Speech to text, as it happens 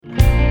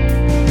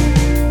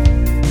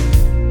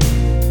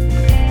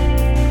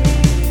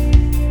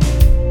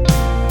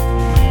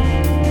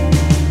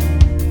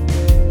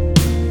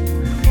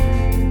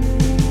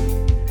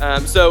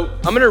So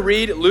I'm going to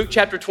read Luke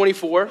chapter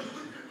 24.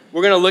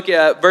 We're going to look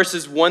at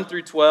verses 1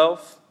 through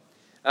 12.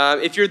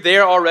 If you're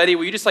there already,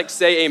 will you just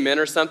say amen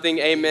or something?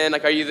 Amen.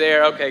 Are you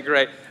there? Okay,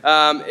 great.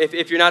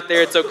 If you're not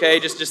there, it's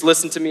okay. Just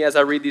listen to me as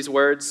I read these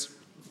words.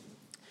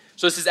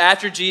 So this is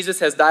after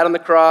Jesus has died on the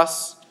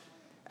cross,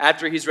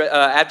 after he's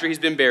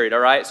been buried, all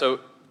right?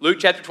 So Luke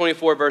chapter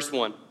 24, verse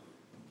 1.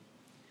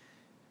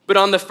 But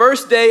on the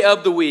first day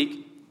of the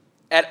week,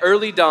 at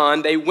early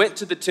dawn, they went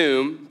to the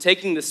tomb,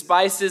 taking the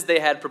spices they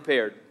had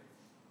prepared.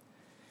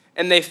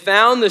 And they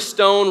found the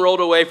stone rolled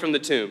away from the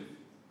tomb.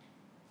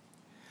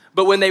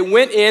 But when they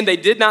went in, they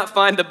did not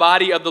find the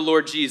body of the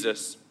Lord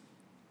Jesus.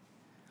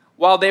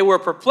 While they were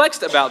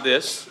perplexed about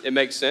this, it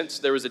makes sense.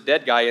 There was a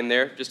dead guy in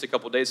there just a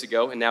couple days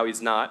ago, and now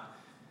he's not.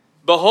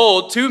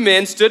 Behold, two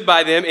men stood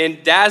by them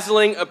in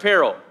dazzling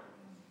apparel.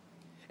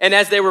 And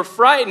as they were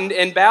frightened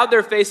and bowed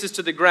their faces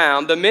to the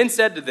ground, the men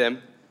said to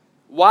them,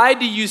 "Why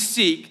do you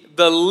seek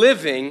the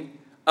living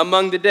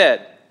among the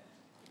dead?"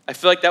 I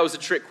feel like that was a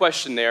trick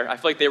question there. I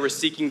feel like they were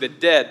seeking the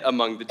dead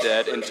among the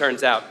dead, and it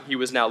turns out he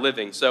was now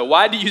living. So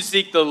why do you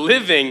seek the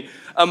living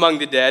among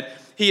the dead?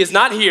 He is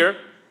not here,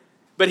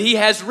 but he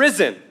has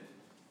risen.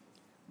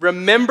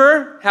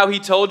 Remember how he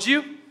told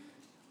you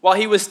while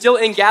he was still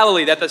in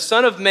Galilee that the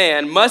Son of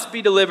Man must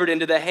be delivered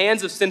into the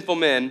hands of sinful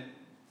men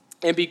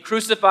and be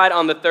crucified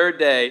on the third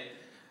day,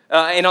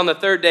 and on the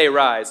third day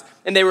rise.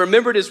 And they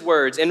remembered his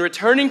words. And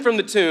returning from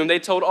the tomb, they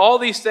told all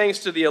these things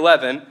to the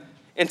 11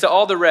 and to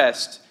all the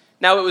rest.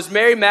 Now it was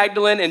Mary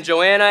Magdalene and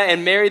Joanna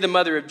and Mary the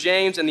mother of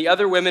James and the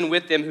other women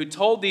with them who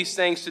told these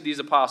things to these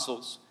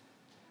apostles.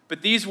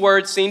 But these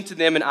words seemed to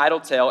them an idle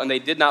tale, and they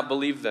did not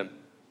believe them.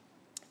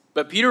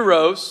 But Peter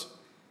rose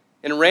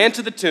and ran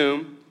to the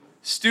tomb.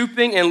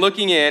 Stooping and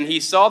looking in,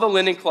 he saw the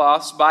linen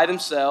cloths by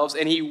themselves,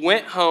 and he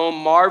went home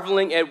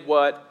marveling at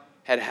what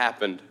had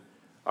happened.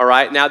 All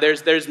right, now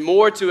there's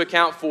more to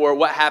account for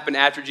what happened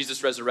after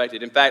Jesus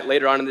resurrected. In fact,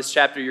 later on in this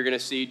chapter, you're going to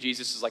see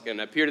Jesus is going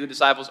to appear to the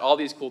disciples. All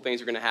these cool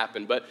things are going to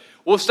happen. But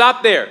we'll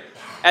stop there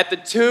at the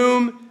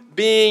tomb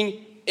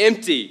being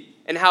empty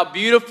and how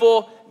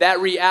beautiful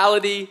that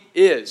reality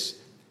is.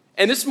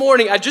 And this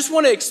morning, I just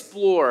want to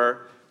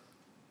explore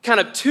kind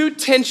of two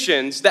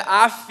tensions that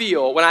I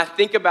feel when I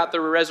think about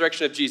the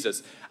resurrection of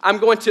Jesus. I'm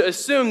going to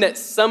assume that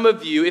some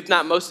of you, if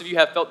not most of you,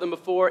 have felt them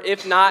before.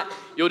 If not,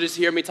 you'll just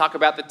hear me talk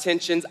about the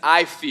tensions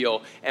I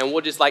feel, and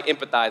we'll just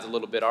empathize a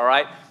little bit, all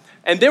right?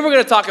 And then we're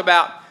going to talk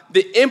about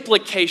the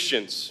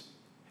implications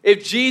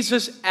if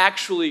Jesus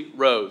actually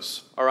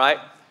rose, all right?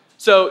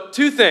 So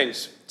two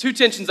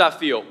tensions I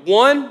feel.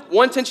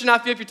 One tension I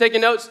feel, if you're taking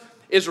notes,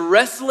 is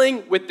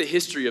wrestling with the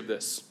history of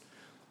this.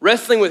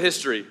 Wrestling with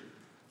history,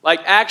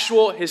 like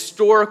actual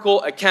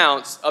historical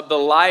accounts of the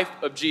life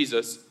of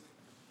Jesus.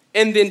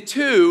 And then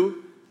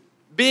two,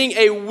 being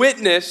a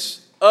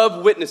witness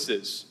of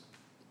witnesses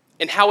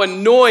and how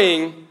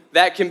annoying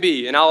that can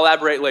be. And I'll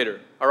elaborate later,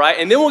 all right?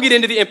 And then we'll get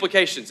into the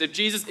implications. If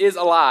Jesus is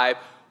alive,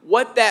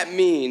 what that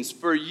means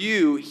for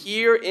you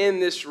here in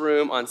this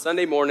room on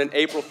Sunday morning,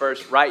 April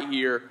 1st, right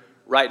here,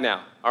 right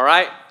now, all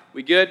right?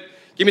 We good?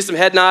 Give me some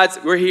head nods.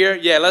 We're here.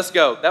 Yeah, let's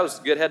go. That was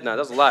a good head nod.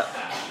 That was a lot.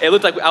 It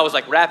looked like I was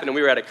rapping and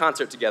we were at a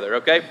concert together,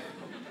 okay?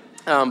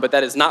 But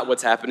that is not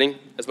what's happening,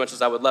 as much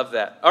as I would love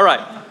that. All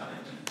right.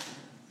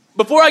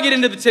 Before I get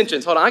into the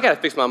tensions, hold on, I got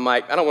to fix my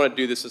mic. I don't want to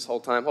do this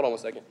whole time. Hold on one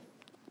second.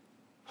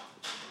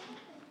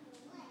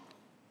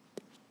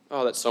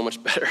 Oh, that's so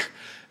much better.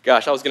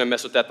 Gosh, I was going to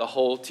mess with that the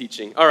whole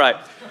teaching. All right.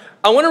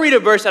 I want to read a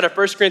verse out of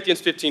 1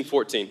 Corinthians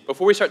 15:14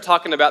 before we start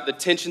talking about the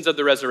tensions of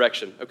the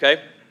resurrection,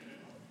 okay?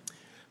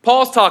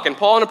 Paul's talking,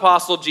 Paul, an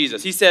apostle of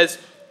Jesus. He says,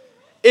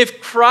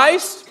 if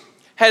Christ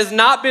has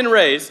not been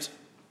raised,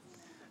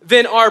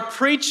 then our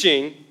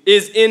preaching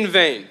is in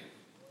vain,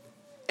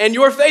 and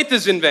your faith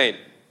is in vain.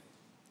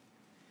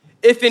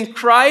 If in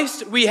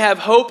Christ we have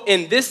hope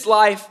in this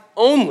life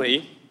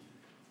only,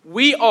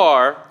 we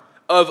are,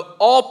 of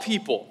all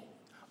people,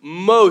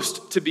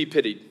 most to be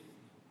pitied.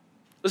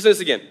 Listen to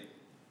this again.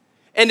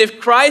 And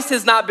if Christ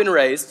has not been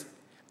raised,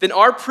 then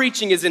our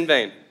preaching is in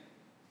vain,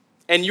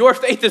 and your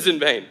faith is in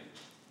vain.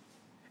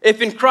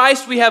 If in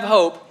Christ we have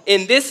hope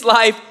in this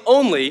life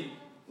only,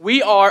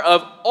 we are,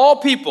 of all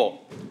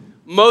people,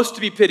 most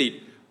to be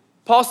pitied.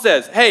 Paul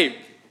says, hey,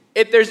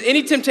 if there's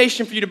any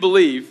temptation for you to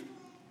believe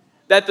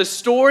that the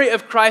story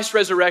of Christ's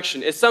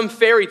resurrection is some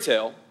fairy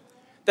tale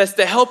that's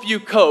to help you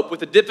cope with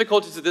the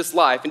difficulties of this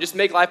life and just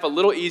make life a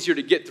little easier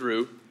to get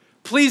through,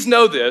 please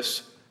know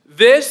this.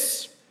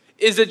 This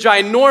is a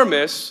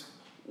ginormous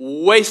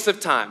waste of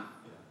time,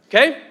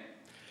 okay?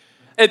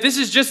 If this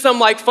is just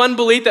some fun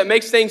belief that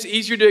makes things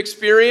easier to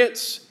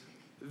experience,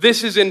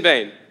 this is in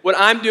vain. What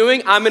I'm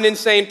doing, I'm an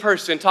insane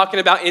person talking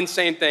about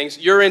insane things.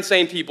 You're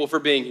insane people for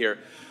being here.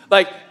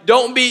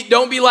 Don't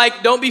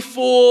be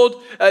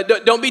fooled.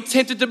 Don't be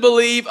tempted to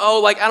believe,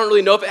 I don't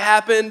really know if it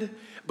happened,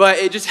 but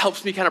it just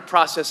helps me kind of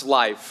process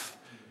life.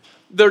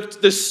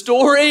 The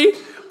story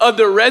of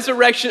the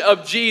resurrection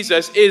of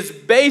Jesus is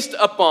based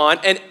upon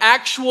an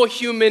actual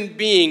human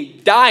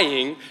being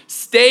dying,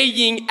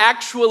 staying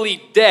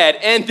actually dead,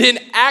 and then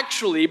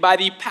actually, by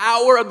the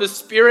power of the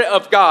Spirit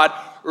of God,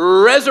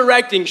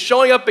 resurrecting,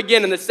 showing up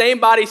again in the same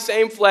body,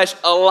 same flesh,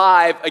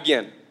 alive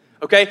again.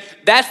 Okay,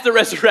 that's the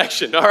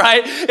resurrection, all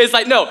right? It's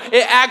like, no,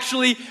 it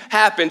actually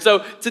happened.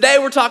 So today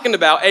we're talking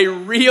about a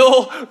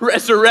real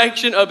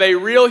resurrection of a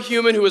real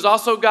human who is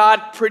also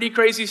God. Pretty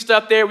crazy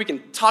stuff there. We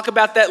can talk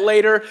about that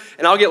later,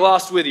 and I'll get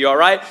lost with you, all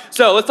right?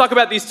 So let's talk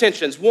about these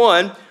tensions.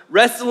 One,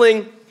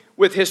 wrestling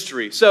with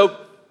history. So,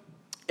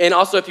 and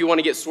also if you want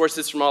to get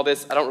sources from all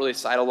this, I don't really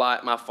cite a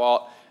lot, my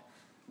fault.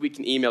 We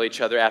can email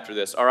each other after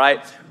this, all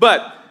right?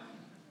 But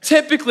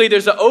typically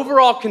there's an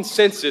overall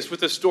consensus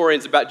with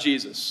historians about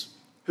Jesus.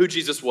 Who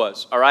Jesus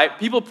was, all right?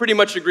 People pretty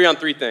much agree on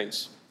three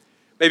things,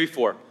 maybe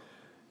four.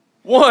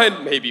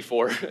 One, maybe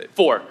four.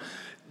 Four.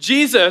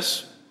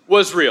 Jesus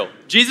was real.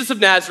 Jesus of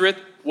Nazareth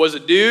was a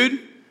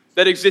dude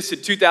that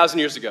existed 2,000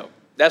 years ago.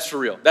 That's for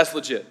real. That's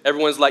legit.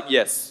 Everyone's like,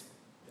 yes,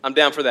 I'm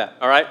down for that,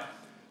 all right?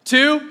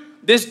 Two,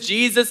 this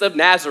Jesus of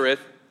Nazareth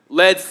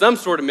led some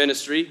sort of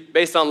ministry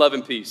based on love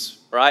and peace,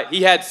 all right?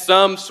 He had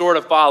some sort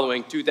of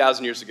following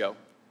 2,000 years ago.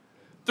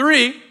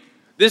 Three,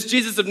 this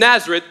Jesus of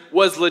Nazareth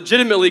was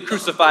legitimately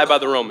crucified by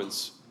the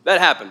Romans. That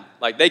happened.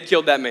 Like, they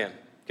killed that man,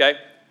 okay?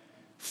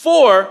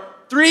 Four,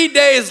 3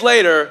 days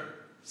later,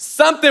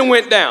 something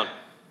went down.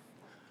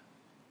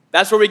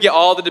 That's where we get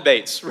all the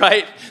debates,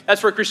 right?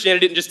 That's where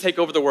Christianity didn't just take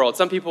over the world.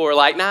 Some people were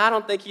like, nah, I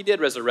don't think he did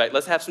resurrect.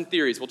 Let's have some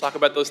theories. We'll talk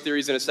about those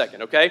theories in a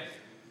second, okay?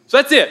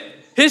 So that's it.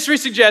 History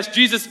suggests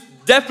Jesus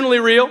definitely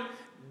real,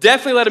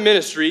 definitely led a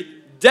ministry,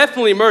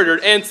 definitely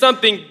murdered, and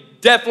something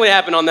definitely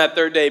happened on that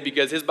third day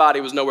because his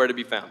body was nowhere to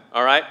be found,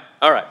 all right?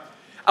 All right.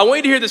 I want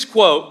you to hear this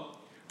quote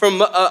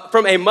from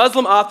a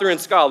Muslim author and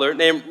scholar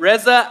named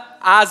Reza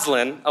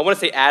Aslan. I want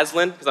to say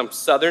Aslan because I'm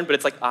Southern, but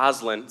it's like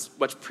Aslan. It's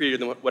much prettier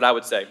than what I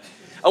would say.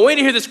 I want you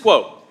to hear this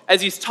quote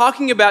as he's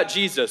talking about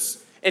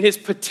Jesus and his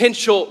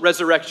potential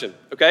resurrection,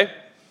 okay?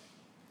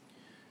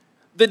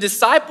 The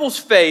disciples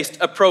faced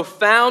a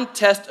profound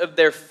test of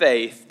their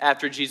faith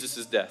after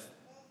Jesus' death.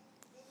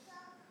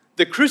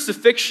 The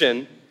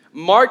crucifixion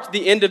marked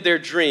the end of their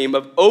dream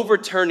of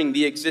overturning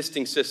the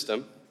existing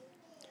system,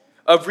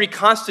 of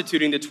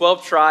reconstituting the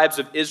 12 tribes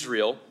of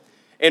Israel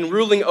and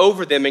ruling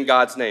over them in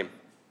God's name.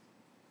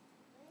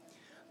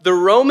 The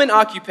Roman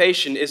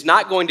occupation is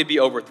not going to be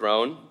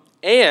overthrown,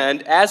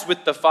 and as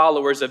with the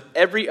followers of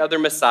every other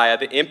Messiah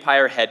the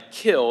empire had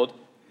killed,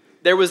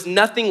 there was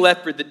nothing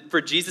left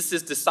for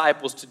Jesus'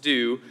 disciples to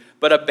do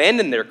but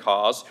abandon their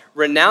cause,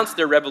 renounce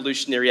their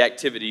revolutionary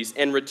activities,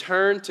 and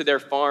return to their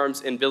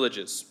farms and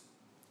villages.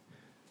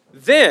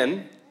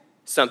 Then,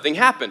 something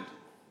happened.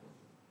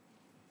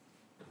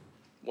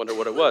 Wonder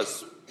what it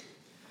was.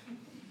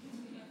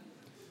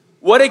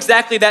 What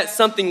exactly that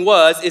something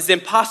was is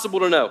impossible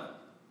to know.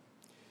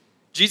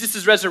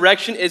 Jesus'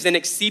 resurrection is an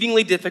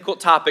exceedingly difficult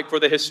topic for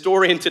the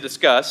historian to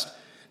discuss,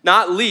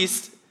 not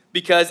least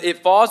because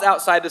it falls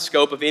outside the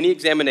scope of any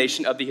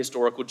examination of the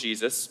historical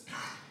Jesus.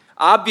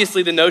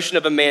 Obviously, the notion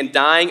of a man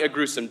dying a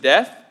gruesome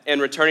death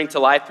and returning to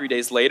life 3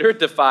 days later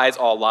defies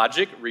all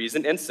logic,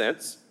 reason, and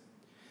sense.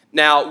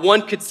 Now,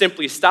 one could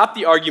simply stop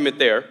the argument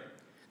there,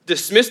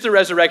 dismiss the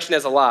resurrection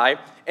as a lie,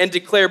 and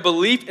declare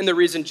belief in the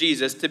risen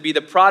Jesus to be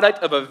the product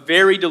of a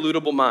very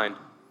deludible mind.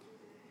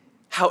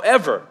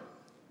 However,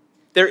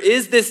 there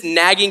is this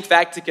nagging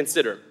fact to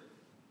consider.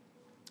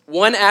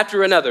 One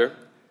after another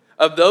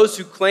of those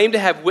who claim to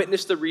have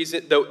witnessed the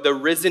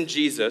risen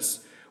Jesus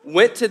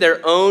went to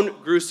their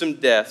own gruesome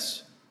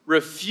deaths,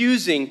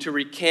 refusing to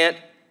recant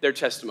their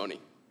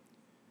testimony.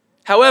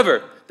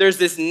 However, there's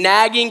this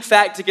nagging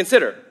fact to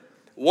consider.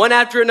 One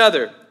after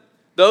another,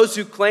 those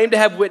who claim to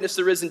have witnessed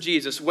the risen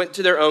Jesus went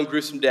to their own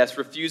gruesome deaths,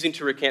 refusing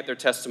to recant their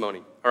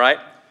testimony, all right?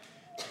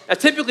 Now,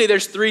 typically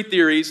there's three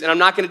theories, and I'm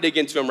not going to dig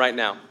into them right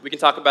now. We can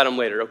talk about them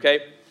later,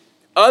 okay?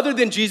 Other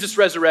than Jesus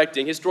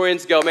resurrecting,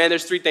 historians go, man,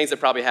 there's three things that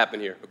probably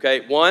happened here,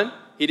 okay? One,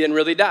 he didn't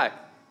really die.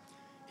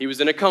 He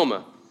was in a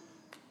coma.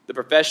 The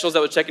professionals that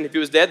were checking if he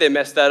was dead, they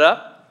messed that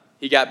up.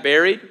 He got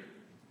buried.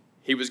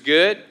 He was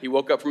good. He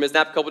woke up from his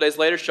nap a couple days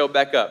later, showed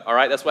back up, all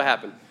right? That's what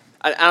happened.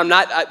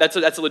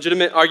 That's a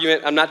legitimate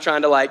argument. I'm not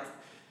trying to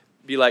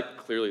be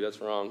clearly that's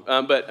wrong.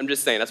 But I'm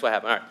just saying that's what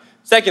happened. All right.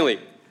 Secondly,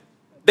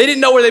 they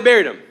didn't know where they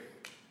buried him.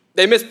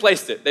 They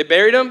misplaced it. They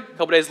buried him. A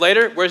couple days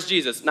later, where's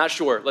Jesus? Not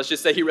sure. Let's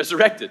just say he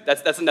resurrected.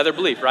 That's another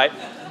belief, right?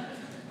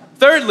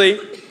 Thirdly,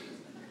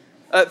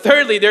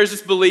 there's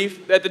this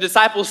belief that the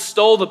disciples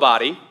stole the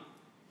body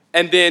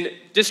and then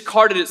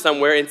discarded it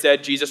somewhere and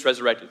said Jesus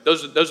resurrected.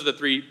 Those are the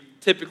three,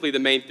 typically the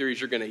main theories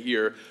you're going to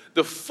hear.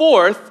 The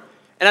fourth,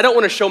 and I don't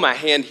want to show my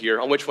hand here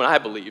on which one I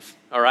believe,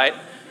 all right?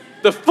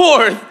 The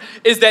fourth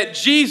is that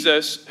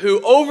Jesus,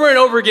 who over and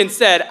over again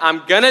said,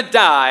 I'm going to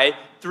die,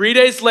 3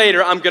 days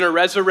later I'm going to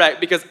resurrect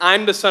because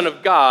I'm the Son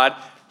of God,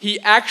 he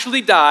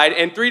actually died,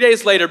 and 3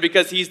 days later,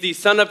 because he's the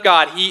Son of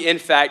God, he in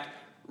fact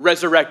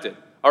resurrected,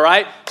 all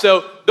right?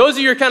 So those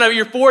are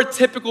your four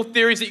typical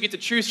theories that you get to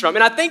choose from,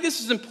 and I think this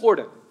is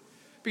important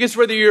Because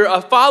whether you're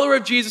a follower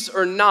of Jesus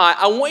or not,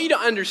 I want you to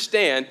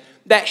understand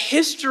that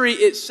history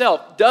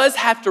itself does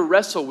have to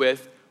wrestle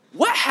with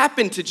what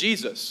happened to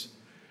Jesus.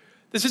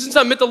 This isn't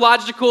some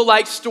mythological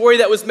story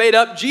that was made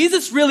up.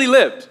 Jesus really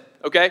lived,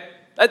 okay?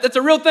 That's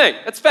a real thing.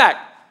 That's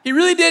fact. He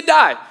really did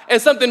die,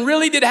 and something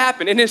really did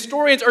happen. And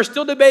historians are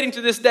still debating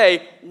to this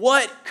day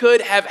what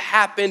could have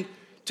happened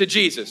to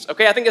Jesus,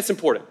 okay? I think that's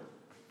important.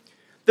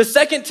 The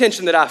second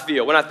tension that I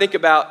feel when I think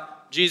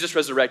about Jesus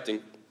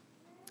resurrecting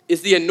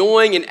is the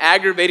annoying and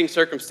aggravating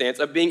circumstance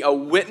of being a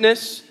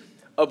witness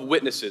of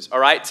witnesses, all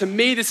right? To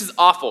me, this is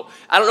awful.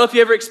 I don't know if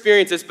you ever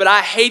experienced this, but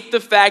I hate the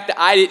fact that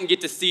I didn't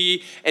get to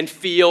see and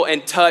feel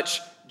and touch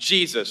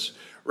Jesus,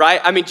 right?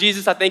 I mean,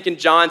 Jesus, I think in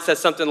John says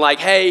something like,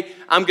 hey,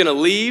 I'm gonna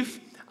leave.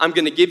 I'm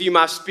gonna give you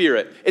my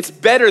spirit. It's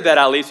better that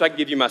I leave so I can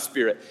give you my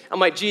spirit. I'm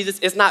like, Jesus,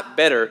 it's not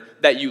better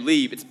that you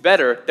leave. It's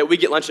better that we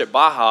get lunch at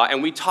Baja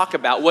and we talk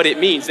about what it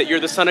means that you're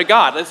the Son of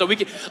God. And so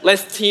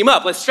let's team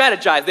up, let's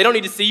strategize. They don't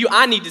need to see you,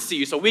 I need to see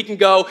you so we can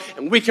go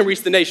and we can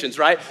reach the nations,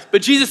 right?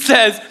 But Jesus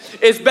says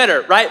it's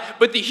better, right?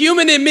 But the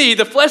human in me,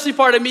 the fleshly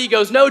part of me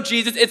goes, no,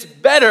 Jesus, it's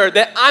better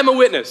that I'm a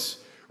witness,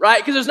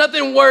 right? Because there's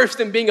nothing worse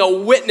than being a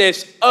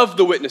witness of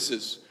the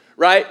witnesses,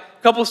 right?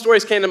 A couple of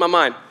stories came to my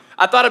mind.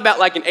 I thought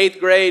about in 8th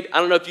grade,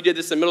 I don't know if you did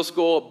this in middle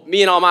school,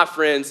 me and all my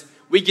friends,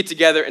 we get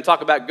together and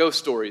talk about ghost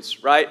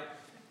stories, right?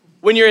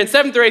 When you're in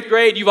 7th or 8th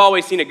grade, you've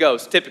always seen a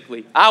ghost,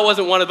 typically. I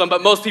wasn't one of them,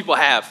 but most people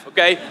have,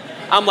 okay?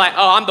 I'm like,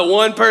 oh, I'm the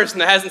one person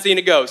that hasn't seen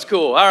a ghost.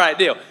 Cool, all right,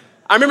 deal.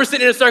 I remember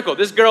sitting in a circle,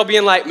 this girl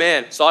being like,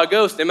 man, saw a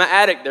ghost in my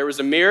attic. There was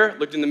a mirror,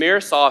 looked in the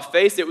mirror, saw a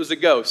face, it was a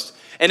ghost.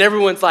 And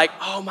everyone's like,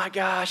 oh my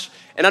gosh.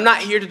 And I'm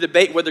not here to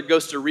debate whether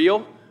ghosts are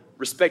real,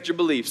 respect your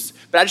beliefs.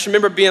 But I just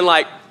remember being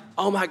like,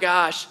 oh my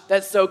gosh,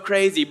 that's so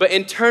crazy. But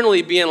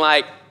internally being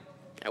like,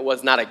 it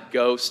was not a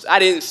ghost. I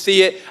didn't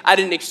see it. I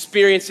didn't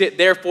experience it.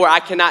 Therefore, I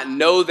cannot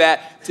know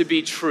that to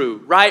be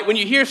true, right? When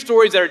you hear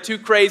stories that are too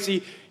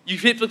crazy, you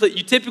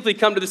typically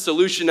come to the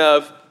solution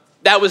of,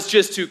 that was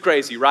just too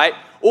crazy, right?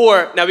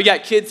 Or, now we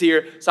got kids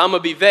here, so I'm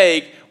gonna be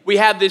vague. We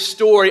have this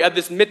story of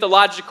this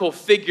mythological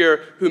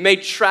figure who may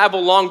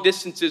travel long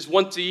distances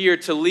once a year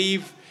to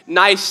leave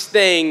nice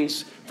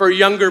things for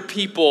younger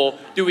people.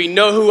 Do we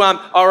know who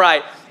all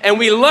right. And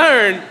we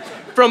learn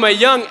from a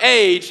young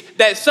age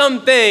that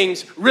some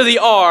things really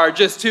are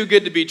just too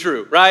good to be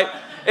true, right?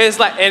 It's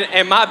like,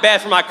 and my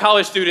bad for my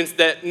college students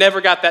that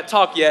never got that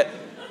talk yet.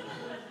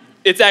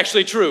 It's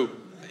actually true.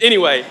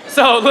 Anyway,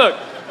 so look,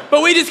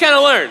 but we just kind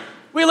of learn.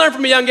 We learn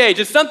from a young age.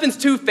 If something's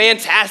too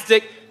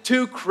fantastic,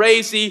 too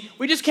crazy,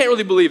 we just can't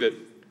really believe it,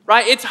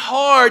 right? It's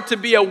hard to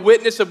be a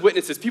witness of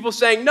witnesses. People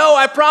saying, no,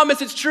 I promise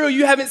it's true.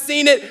 You haven't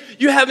seen it.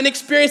 You haven't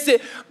experienced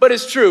it, but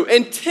it's true.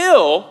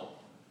 Until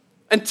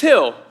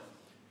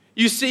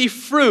you see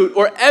fruit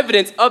or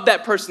evidence of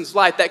that person's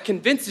life that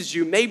convinces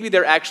you maybe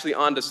they're actually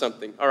onto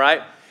something, all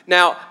right?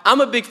 Now,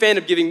 I'm a big fan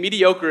of giving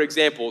mediocre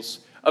examples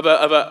of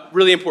a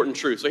really important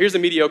truth. So here's a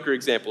mediocre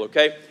example,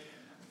 okay?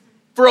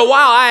 For a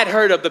while, I had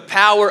heard of the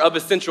power of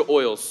essential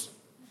oils.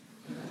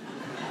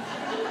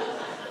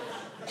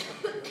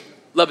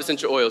 Love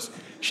essential oils.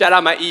 Shout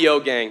out my EO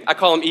gang. I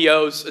call them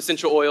EOs,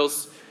 essential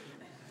oils.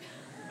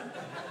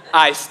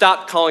 I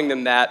stopped calling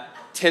them that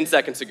 10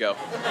 seconds ago.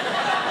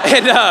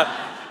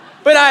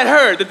 But I had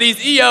heard that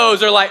these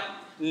EOs are like,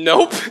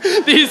 nope.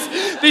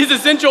 These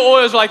essential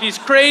oils are like these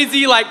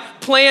crazy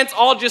plants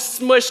all just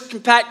smushed,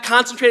 compact,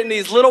 concentrated in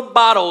these little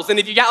bottles. And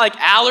if you got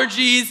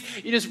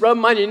allergies, you just rub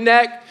them on your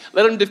neck,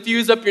 let them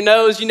diffuse up your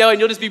nose, and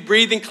you'll just be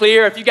breathing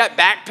clear. If you got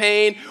back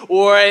pain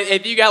or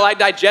if you got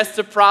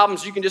digestive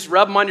problems, you can just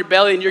rub them on your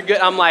belly and you're good.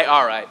 I'm like,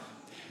 all right,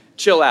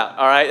 chill out,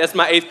 all right? That's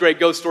my 8th grade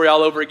ghost story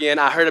all over again.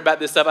 I heard about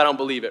this stuff, I don't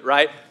believe it,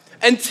 right?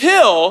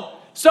 Until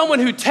someone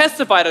who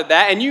testified of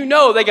that, and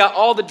they got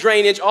all the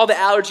drainage, all the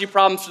allergy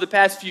problems for the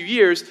past few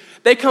years,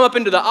 they come up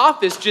into the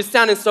office just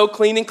sounding so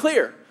clean and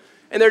clear.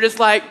 And they're just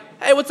like,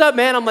 hey, what's up,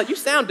 man? I'm like, you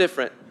sound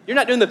different. You're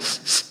not doing the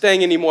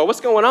thing anymore.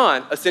 What's going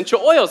on?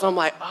 Essential oils. I'm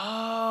like,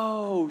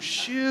 oh,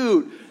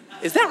 shoot.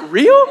 Is that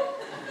real?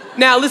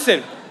 Now,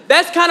 listen,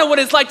 that's kind of what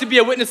it's like to be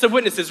a witness of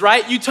witnesses,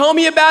 right? You told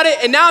me about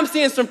it, and now I'm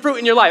seeing some fruit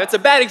in your life. It's a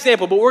bad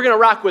example, but we're going to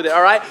rock with it,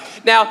 all right?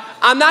 Now,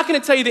 I'm not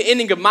going to tell you the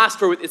ending of my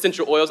story with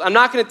essential oils. I'm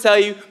not going to tell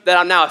you that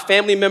I'm now a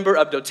family member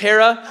of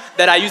doTERRA,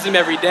 that I use them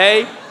every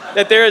day,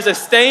 that there is a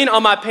stain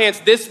on my pants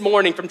this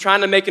morning from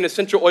trying to make an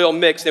essential oil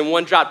mix, and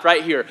one dropped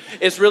right here.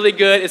 It's really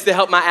good. It's to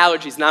help my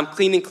allergies, and I'm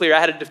clean and clear. I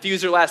had a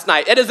diffuser last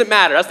night. It doesn't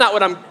matter. That's not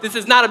what this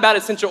is not about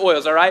essential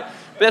oils, all right?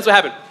 But that's what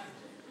happened.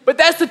 But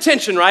that's the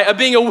tension, right, of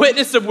being a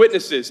witness of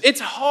witnesses.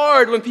 It's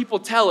hard when people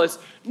tell us,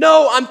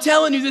 no, I'm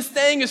telling you this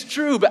thing is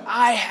true, but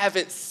I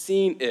haven't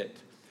seen it.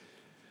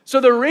 So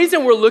the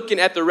reason we're looking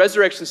at the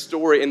resurrection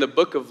story in the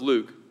book of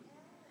Luke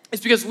is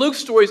because Luke's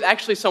story is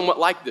actually somewhat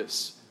like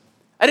this.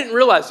 I didn't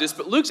realize this,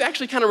 but Luke's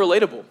actually kind of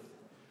relatable.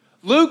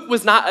 Luke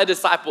was not a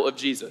disciple of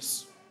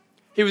Jesus.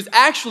 He was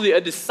actually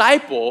a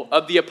disciple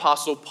of the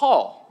Apostle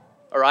Paul,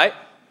 all right?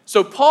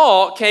 So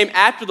Paul came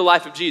after the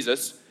life of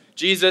Jesus.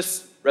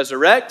 Jesus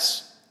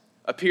resurrects,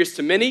 appears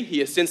to many,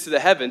 he ascends to the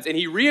heavens, and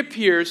he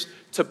reappears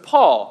to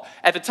Paul.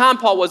 At the time,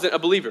 Paul wasn't a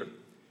believer.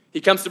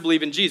 He comes to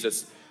believe in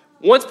Jesus.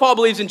 Once Paul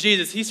believes in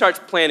Jesus, he starts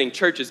planting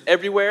churches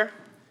everywhere.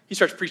 He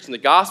starts preaching the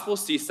gospel,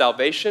 sees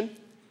salvation,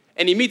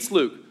 and he meets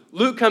Luke.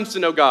 Luke comes to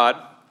know God.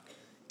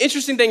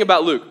 Interesting thing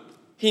about Luke,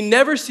 he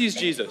never sees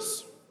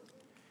Jesus.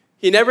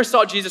 He never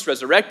saw Jesus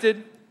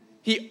resurrected.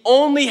 He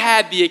only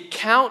had the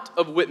account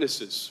of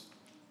witnesses.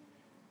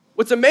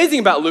 What's amazing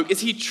about Luke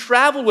is he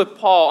traveled with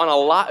Paul on a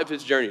lot of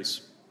his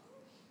journeys.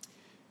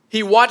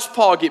 He watched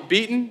Paul get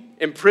beaten,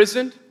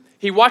 imprisoned.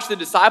 He watched the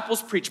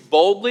disciples preach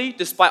boldly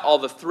despite all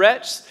the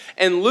threats.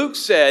 And Luke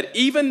said,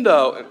 even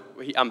though,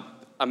 I'm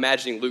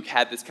imagining Luke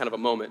had this kind of a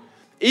moment,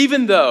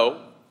 even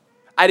though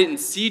I didn't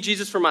see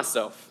Jesus for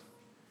myself.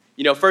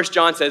 1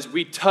 John says,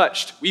 we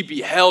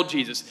beheld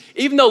Jesus.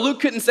 Even though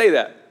Luke couldn't say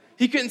that.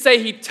 He couldn't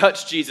say he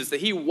touched Jesus,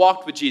 that he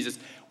walked with Jesus.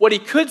 What he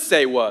could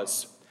say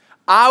was,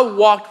 I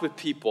walked with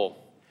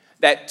people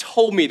that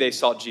told me they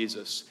saw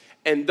Jesus.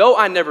 And though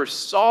I never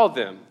saw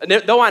them,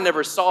 though I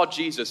never saw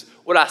Jesus,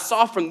 what I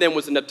saw from them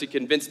was enough to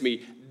convince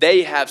me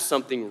they have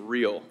something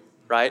real,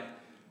 right?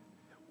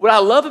 What I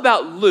love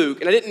about Luke,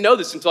 and I didn't know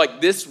this until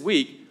like this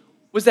week,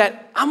 was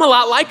that I'm a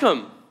lot like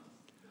him.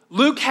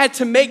 Luke had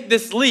to make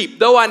this leap.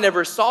 Though I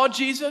never saw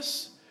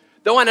Jesus,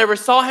 though I never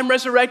saw him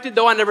resurrected,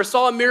 though I never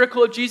saw a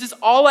miracle of Jesus,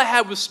 all I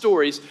had was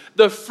stories.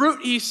 The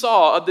fruit he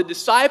saw of the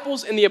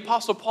disciples and the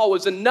Apostle Paul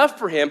was enough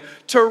for him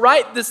to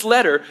write this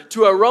letter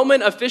to a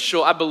Roman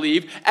official, I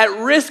believe, at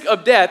risk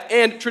of death.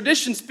 And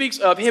tradition speaks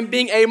of him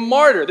being a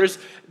martyr. There's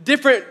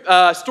different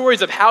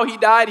stories of how he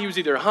died. He was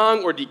either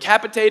hung or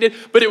decapitated,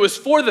 but it was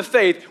for the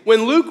faith.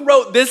 When Luke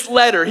wrote this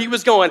letter, he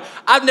was going,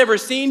 I've never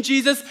seen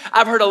Jesus.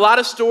 I've heard a lot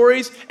of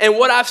stories, and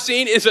what I've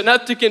seen is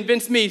enough to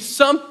convince me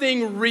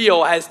something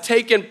real has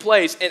taken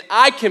place, and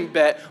I can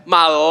bet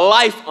my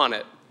life on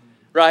it,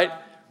 right?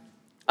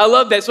 I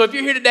love that. So if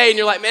you're here today and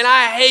you're like, man,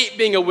 I hate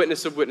being a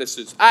witness of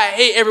witnesses. I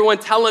hate everyone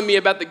telling me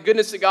about the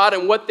goodness of God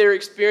and what they're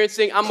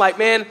experiencing. I'm like,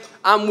 man,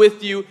 I'm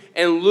with you,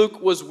 and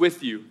Luke was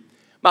with you.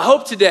 My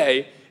hope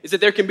today is that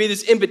there can be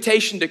this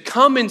invitation to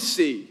come and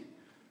see.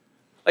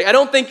 Like, I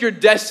don't think you're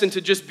destined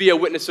to just be a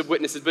witness of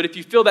witnesses, but if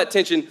you feel that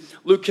tension,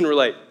 Luke can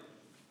relate.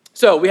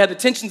 So we have the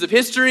tensions of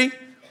history,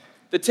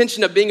 the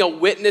tension of being a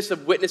witness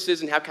of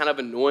witnesses and how kind of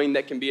annoying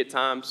that can be at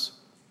times.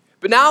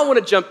 But now I want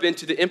to jump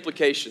into the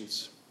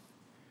implications.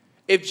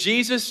 If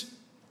Jesus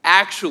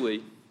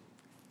actually,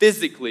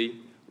 physically,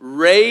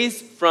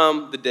 raised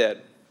from the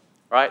dead,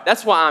 right?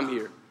 That's why I'm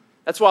here.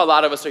 That's why a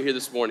lot of us are here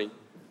this morning.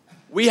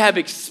 We have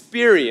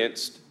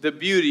experienced the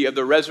beauty of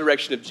the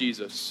resurrection of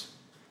Jesus.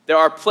 There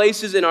are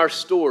places in our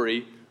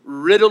story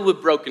riddled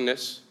with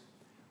brokenness,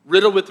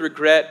 riddled with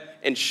regret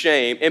and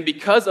shame. And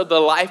because of the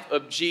life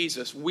of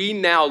Jesus, we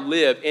now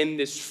live in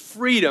this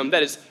freedom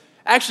that is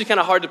actually kind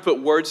of hard to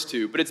put words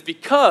to, but it's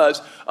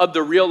because of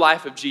the real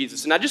life of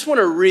Jesus. And I just want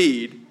to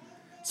read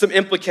some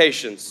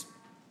implications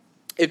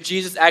if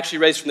Jesus actually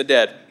raised from the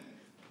dead.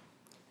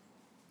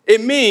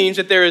 It means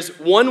that there is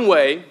one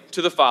way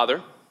to the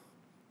Father,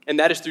 and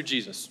that is through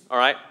Jesus, all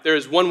right? There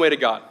is one way to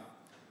God,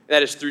 and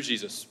that is through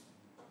Jesus.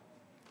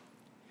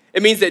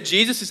 It means that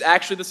Jesus is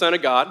actually the Son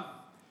of God,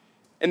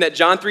 and that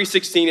John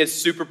 3:16 is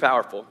super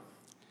powerful.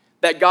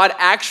 That God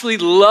actually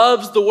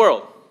loves the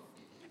world,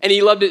 and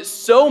he loved it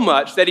so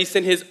much that he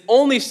sent his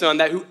only Son,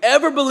 that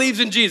whoever believes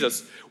in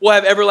Jesus will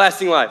have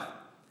everlasting life.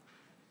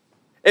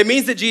 It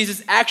means that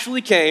Jesus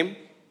actually came,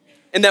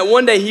 and that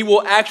one day he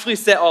will actually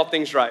set all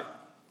things right.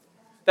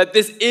 That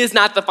this is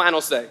not the final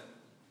say.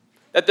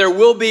 That there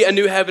will be a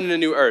new heaven and a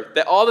new earth.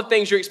 That all the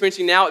things you're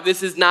experiencing now,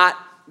 this is not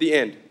the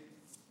end.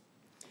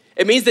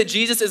 It means that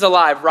Jesus is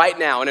alive right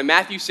now. And in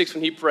Matthew 6,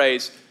 when he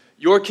prays,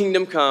 your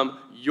kingdom come,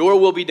 your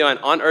will be done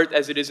on earth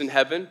as it is in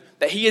heaven,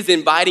 that he is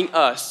inviting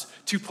us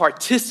to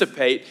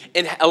participate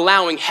in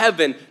allowing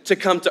heaven to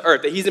come to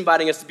earth, that he's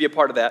inviting us to be a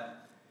part of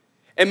that.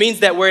 It means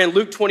that we're in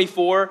Luke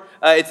 24,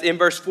 it's in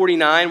verse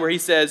 49, where he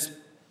says,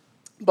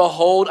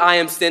 behold, I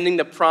am sending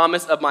the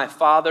promise of my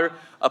Father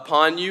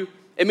upon you.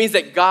 It means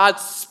that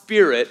God's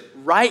Spirit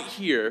right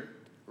here,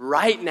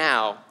 right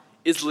now,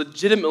 is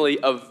legitimately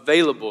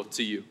available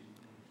to you.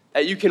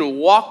 That you can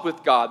walk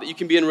with God, that you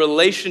can be in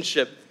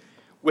relationship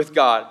with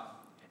God.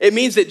 It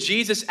means that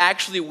Jesus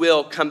actually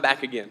will come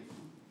back again.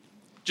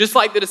 Just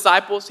like the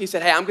disciples, he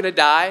said, hey, I'm going to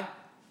die.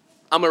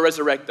 I'm going to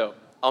resurrect though.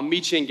 I'll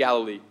meet you in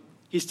Galilee.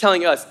 He's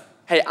telling us,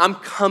 hey, I'm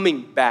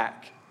coming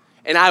back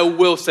and I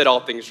will set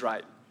all things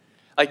right.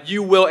 Like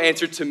you will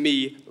answer to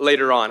me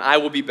later on. I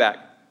will be back.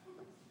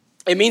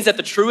 It means that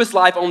the truest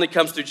life only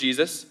comes through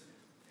Jesus.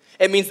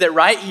 It means that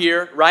right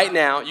here, right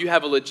now, you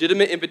have a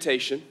legitimate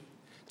invitation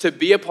to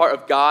be a part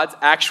of God's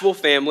actual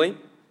family,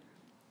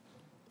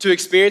 to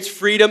experience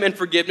freedom and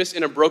forgiveness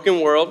in a broken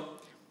world,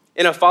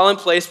 in a fallen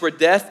place where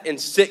death and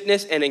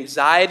sickness and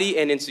anxiety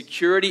and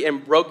insecurity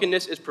and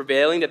brokenness is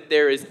prevailing, that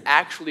there is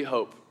actually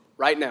hope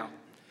right now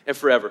and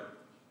forever.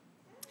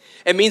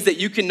 It means that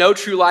you can know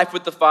true life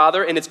with the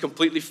Father and it's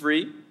completely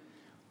free.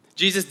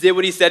 Jesus did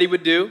what he said he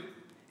would do,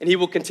 and he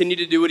will continue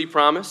to do what he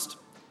promised.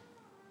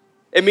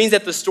 It means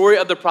that the story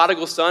of the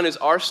prodigal son is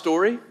our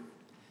story,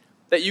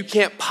 that you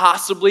can't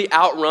possibly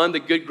outrun the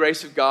good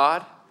grace of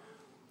God,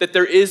 that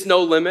there is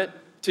no limit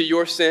to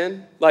your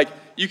sin. Like,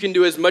 you can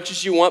do as much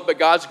as you want, but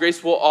God's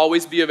grace will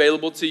always be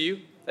available to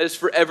you. That is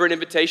forever an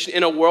invitation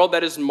in a world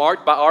that is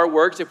marked by our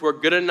works. If we're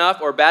good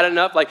enough or bad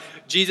enough, like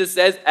Jesus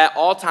says, at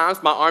all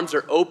times, my arms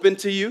are open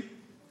to you.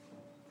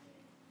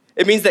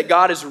 It means that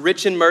God is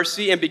rich in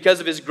mercy, and because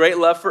of his great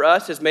love for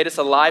us, has made us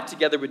alive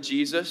together with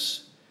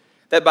Jesus.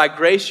 That by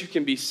grace you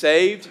can be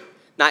saved,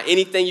 not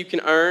anything you can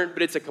earn,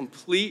 but it's a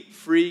complete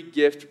free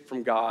gift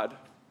from God.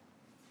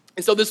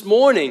 And so this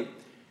morning,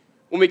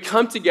 when we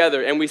come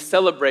together and we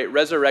celebrate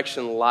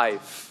resurrection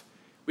life,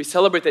 we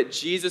celebrate that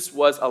Jesus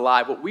was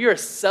alive. What we are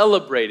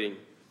celebrating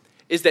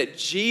is that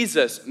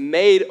Jesus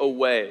made a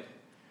way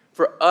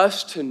for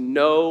us to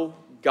know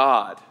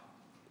God,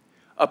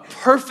 a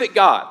perfect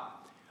God,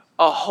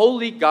 a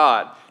holy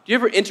God. Do you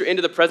ever enter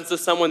into the presence of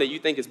someone that you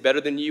think is better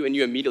than you and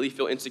you immediately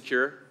feel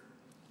insecure?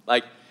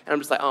 And I'm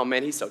just like, oh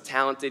man, he's so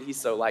talented. He's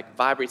so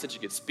vibrant, such a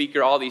good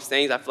speaker, all these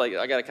things. I feel like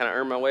I got to kind of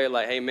earn my way.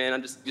 Hey man,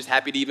 I'm just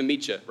happy to even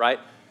meet you, right?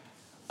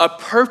 A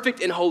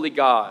perfect and holy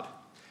God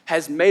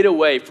has made a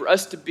way for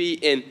us to be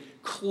in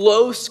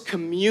close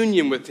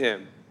communion with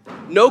him.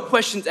 No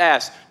questions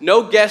asked,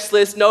 no guest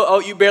list, no, oh,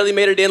 you barely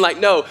made it in.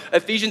 No,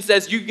 Ephesians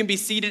says you can be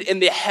seated in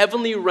the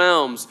heavenly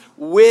realms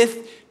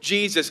with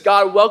Jesus.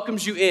 God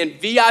welcomes you in,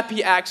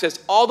 VIP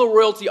access, all the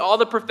royalty, all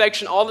the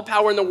perfection, all the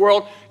power in the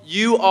world.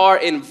 You are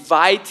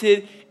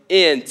invited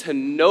in to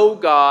know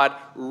God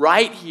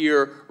right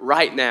here,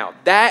 right now.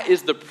 That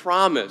is the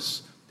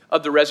promise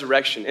of the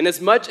resurrection. And as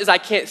much as I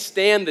can't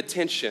stand the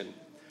tension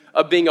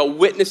of being a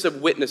witness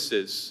of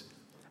witnesses,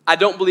 I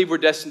don't believe we're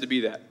destined to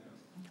be that.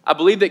 I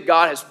believe that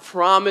God has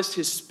promised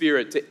his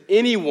Spirit to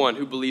anyone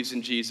who believes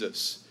in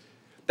Jesus.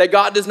 That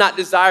God does not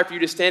desire for you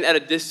to stand at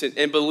a distance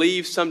and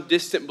believe some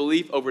distant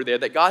belief over there.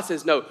 That God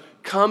says, no,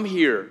 come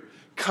here,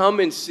 come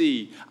and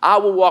see. I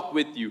will walk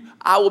with you.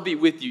 I will be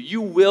with you.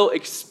 You will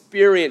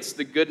experience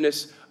the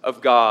goodness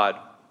of God.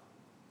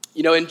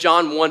 In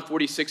John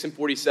 1:46 and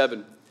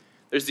 47,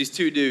 there's these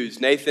two dudes,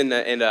 Nathan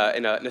and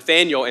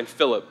Nathaniel and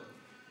Philip.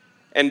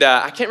 And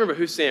I can't remember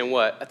who's saying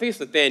what. I think it's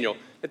Nathaniel.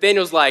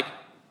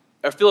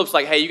 Philip's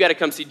like, hey, you got to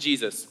come see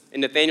Jesus.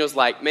 And Nathaniel's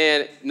like,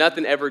 man,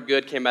 nothing ever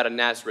good came out of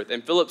Nazareth.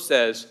 And Philip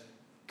says,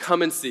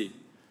 come and see.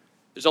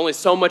 There's only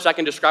so much I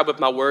can describe with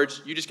my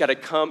words. You just got to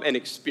come and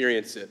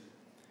experience it.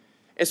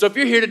 And so if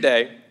you're here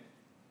today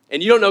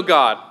and you don't know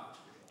God,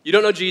 you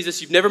don't know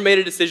Jesus, you've never made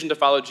a decision to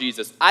follow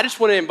Jesus, I just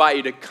want to invite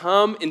you to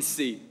come and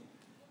see,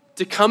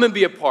 to come and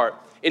be a part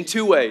in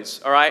two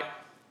ways, all right?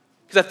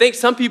 Because I think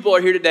some people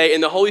are here today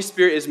and the Holy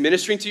Spirit is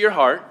ministering to your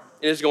heart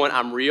and is going,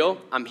 I'm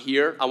real, I'm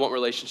here, I want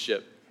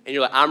relationship. And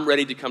you're like, I'm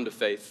ready to come to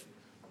faith.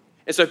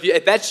 And so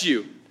if that's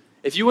you,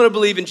 if you want to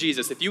believe in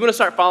Jesus, if you want to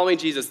start following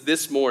Jesus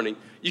this morning,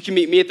 you can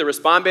meet me at the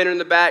Respond banner in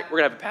the back. We're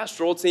going to have a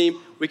pastoral team.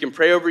 We can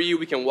pray over you.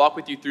 We can walk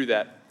with you through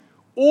that.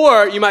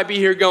 Or you might be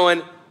here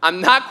going,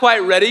 I'm not quite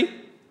ready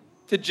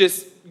to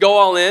just go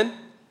all in,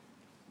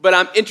 but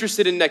I'm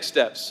interested in next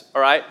steps,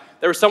 all right?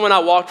 There was someone I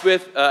walked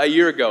with a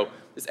year ago,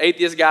 this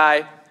atheist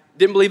guy,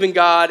 didn't believe in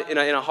God, in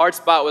a hard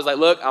spot, was like,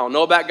 look, I don't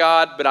know about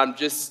God, but I'm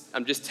just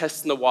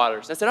testing the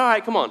waters. And I said, all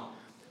right, come on.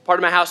 Part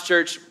of my house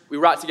church, we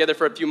rocked together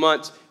for a few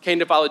months, came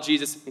to follow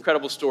Jesus,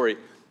 incredible story.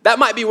 That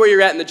might be where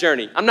you're at in the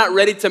journey. I'm not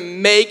ready to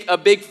make a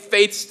big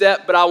faith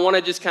step, but I want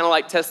to just kind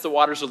of test the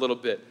waters a little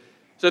bit.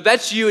 So if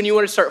that's you and you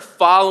want to start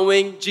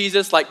following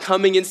Jesus,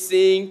 coming and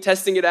seeing,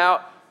 testing it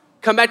out,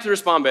 come back to the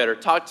Respond Better.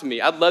 Talk to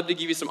me. I'd love to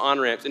give you some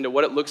on-ramps into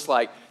what it looks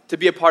like to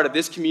be a part of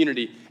this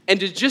community and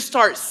to just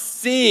start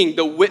seeing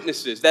the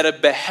witnesses that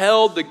have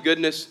beheld the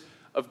goodness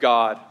of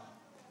God.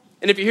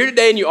 And if you're here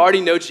today and you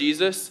already know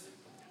Jesus,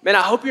 man,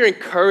 I hope you're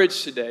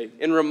encouraged today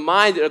and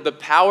reminded of the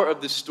power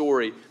of this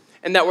story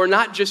and that we're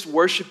not just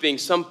worshiping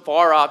some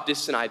far-off,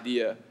 distant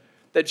idea,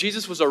 that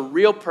Jesus was a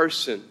real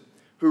person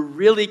who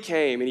really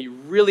came and he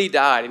really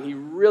died and he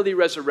really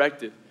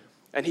resurrected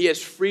and he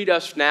has freed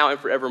us now and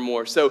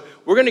forevermore. So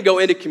we're going to go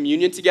into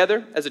communion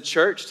together as a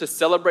church to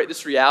celebrate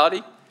this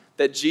reality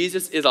that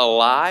Jesus is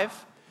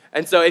alive.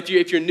 And so if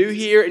you're new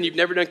here and you've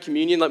never done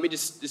communion, let me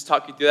just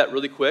talk you through that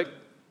really quick.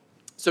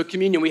 So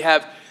communion, we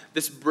have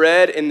this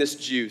bread and this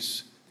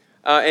juice.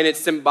 And it's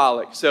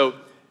symbolic. So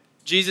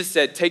Jesus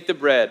said, take the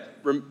bread.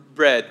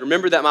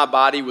 Remember that my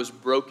body was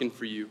broken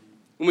for you.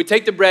 When we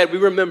take the bread, we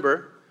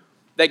remember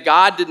that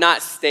God did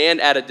not stand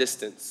at a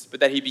distance,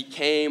 but that he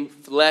became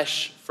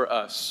flesh for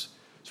us.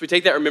 So we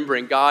take that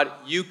remembering, God,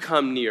 you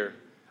come near.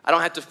 I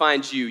don't have to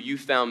find you. You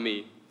found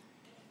me.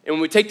 And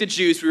when we take the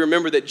juice, we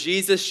remember that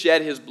Jesus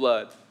shed his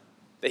blood,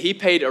 that he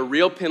paid a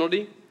real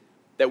penalty,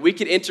 that we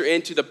could enter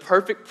into the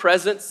perfect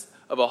presence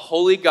of a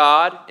holy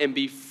God and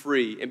be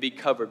free and be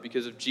covered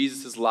because of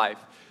Jesus' life.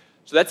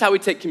 So that's how we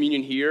take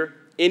communion here.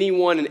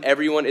 Anyone and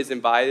everyone is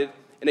invited.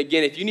 And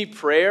again, if you need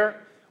prayer,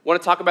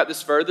 want to talk about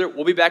this further,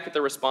 we'll be back at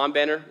the Respond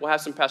banner. We'll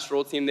have some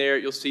pastoral team there.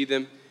 You'll see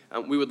them.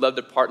 We would love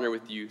to partner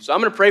with you. So I'm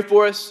going to pray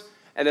for us,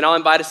 and then I'll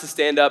invite us to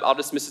stand up. I'll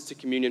dismiss us to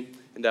communion,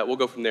 and we'll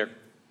go from there.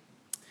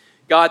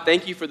 God,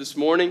 thank you for this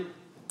morning.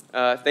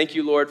 Thank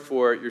you, Lord,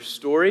 for your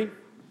story.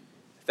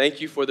 Thank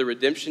you for the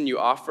redemption you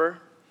offer.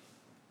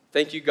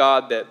 Thank you,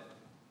 God, that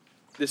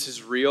this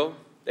is real,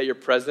 that you're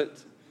present.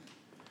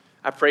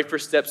 I pray for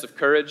steps of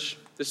courage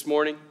this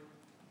morning.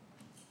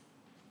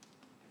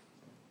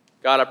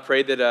 God, I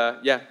pray that,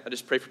 I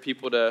just pray for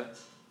people to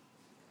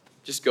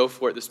just go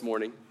for it this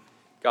morning.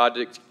 God,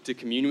 to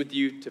commune with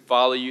you, to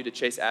follow you, to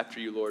chase after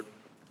you, Lord.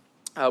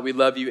 We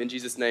love you in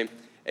Jesus' name.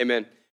 Amen.